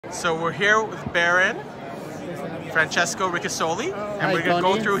So we're here with Barone Francesco Ricasoli, and we're going to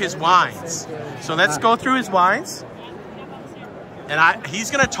go through his wines. So let's go through his wines. And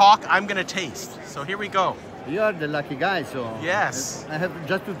he's going to talk, I'm going to taste. So here we go. You are the lucky guy, so yes. I have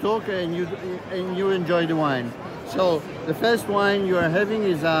just to talk and you enjoy the wine. So the first wine you are having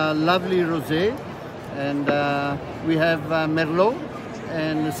is a lovely rosé, and we have Merlot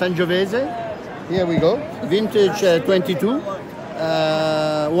and Sangiovese. Here we go, vintage 22.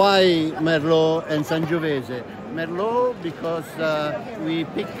 Why Merlot and Sangiovese? Merlot because we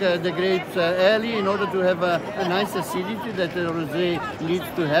pick the grapes early in order to have a nice acidity that the rosé needs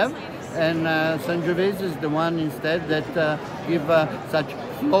to have, and Sangiovese is the one instead that give such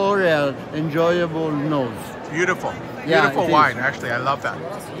floral, enjoyable nose. Beautiful, Yeah, beautiful wine. Actually, I love that.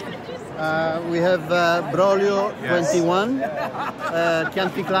 We have Broglio Yes. 21,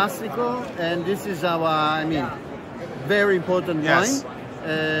 Chianti Classico, and this is our, very important Yes.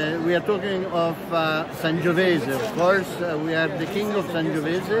 wine. We are talking of Sangiovese, of course. We are the king of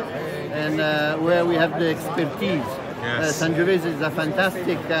Sangiovese, and where we have the expertise. Yes. Sangiovese is a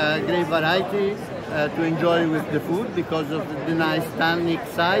fantastic grape variety to enjoy with the food because of the nice tannic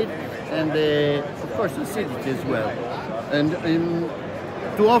side and of course acidity as well. And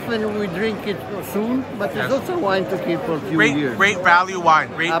too often we drink it soon, but it's also wine to keep for a few years. Great value wine.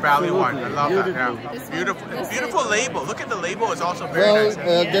 Great Absolutely. value wine. I love Beautiful. that. Yeah. Beautiful. Beautiful label. Look at the label. It's also very nice.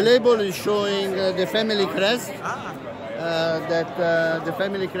 The label is showing the family crest. The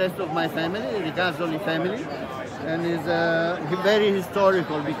family crest of my family, Ricasoli family, and is very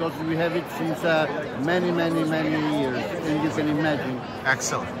historical because we have it since many years, and you can imagine.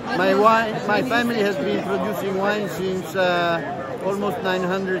 Excellent. My family has been producing wine since almost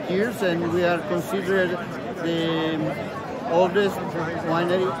 900 years, and we are considered the oldest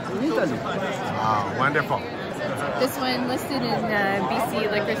winery in Italy. Wow, wonderful. This one listed in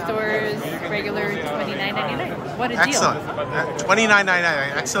BC liquor stores, regular $29.99. What a deal. Excellent.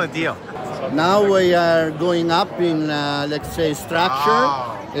 $29.99. Excellent deal. Now we are going up in, let's say, structure.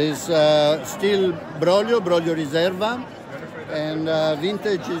 Is still Broglio Riserva, and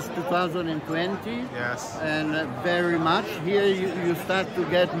vintage is 2020. Yes. And very much. Here you start to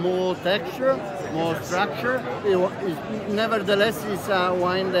get more texture, more structure. Nevertheless, it's a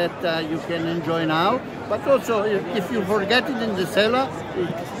wine that you can enjoy now. But also, if you forget it in the cellar,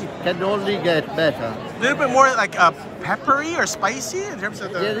 it can only get better. A little bit more like peppery or spicy in terms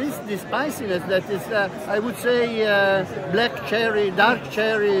of the... There is the spiciness that is, I would say, black cherry, dark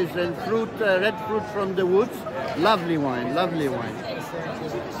cherries and fruit, red fruit from the woods. Lovely wine, lovely wine.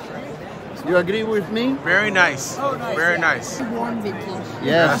 You agree with me? Very nice. Very nice. Warm vintage.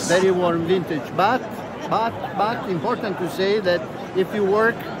 Yes, very warm vintage. But important to say that if you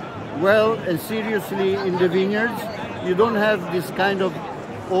work well and seriously in the vineyards, you don't have this kind of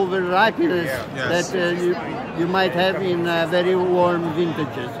over-ripeness that you might have in very warm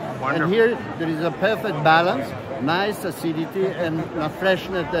vintages. Wonderful. And here there is a perfect balance, nice acidity and a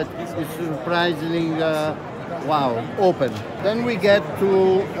freshness that is surprisingly open. Then we get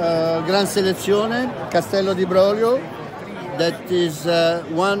to Gran Selezione, Castello di Broglio. That is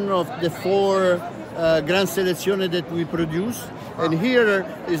one of the 4 Gran Selezione that we produce. And here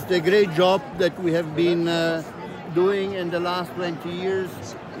is the great job that we have been doing in the last 20 years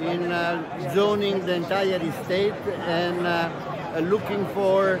in zoning the entire estate and looking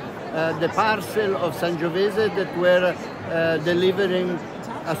for the parcel of Sangiovese that were delivering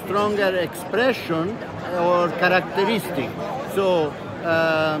a stronger expression or characteristic. So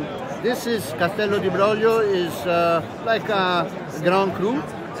this is Castello di Broglio, is like a Grand Cru,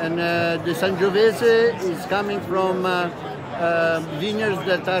 and the Sangiovese is coming from vineyards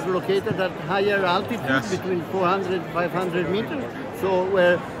that are located at higher altitude, between 400 and 500 meters, so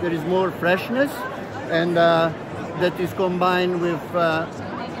where there is more freshness, and that is combined with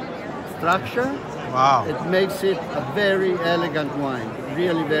structure. Wow. It makes it a very elegant wine,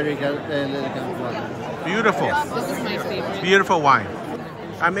 really very elegant wine. Beautiful. This is my favorite. Beautiful wine.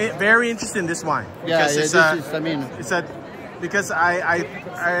 I'm very interested in this wine. Because because I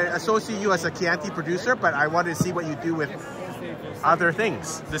associate you as a Chianti producer, but I wanted to see what you do with other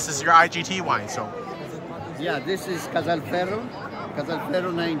things. This is your IGT wine, so. Yeah, this is Caselferro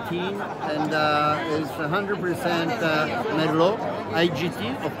 19, and it's 100% Merlot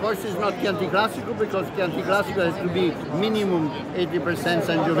IGT. Of course, it's not Chianti Classico because Chianti Classico has to be minimum 80%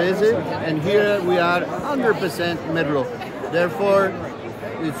 Sangiovese, and here we are 100% Merlot. Therefore,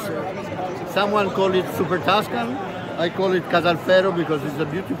 it's someone call it Super Tuscan. I call it Caselferro because it's a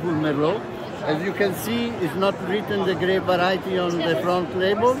beautiful Merlot. As you can see, it's not written the grape variety on the front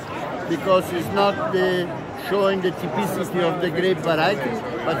label because it's not the showing the typicity of the grape variety,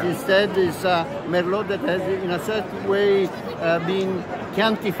 but instead is a Merlot that has, in a certain way, been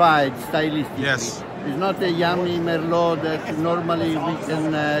Chiantified stylistically. Yes. It's not a yummy Merlot that normally we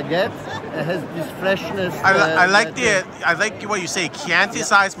can get. It has this freshness. I like what you say,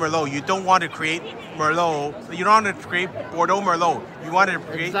 Chianti-sized Merlot. You don't want to create Merlot. You don't want to create Bordeaux Merlot. You want to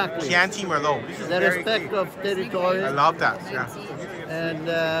create Chianti Merlot. This is the respect of territory. I love that. Yeah. And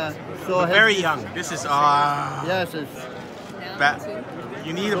so very young. This is yes.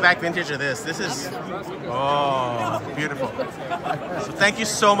 You need a back vintage of this. This is beautiful. So thank you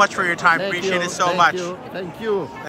so much for your time. Appreciate it so much. Thank you.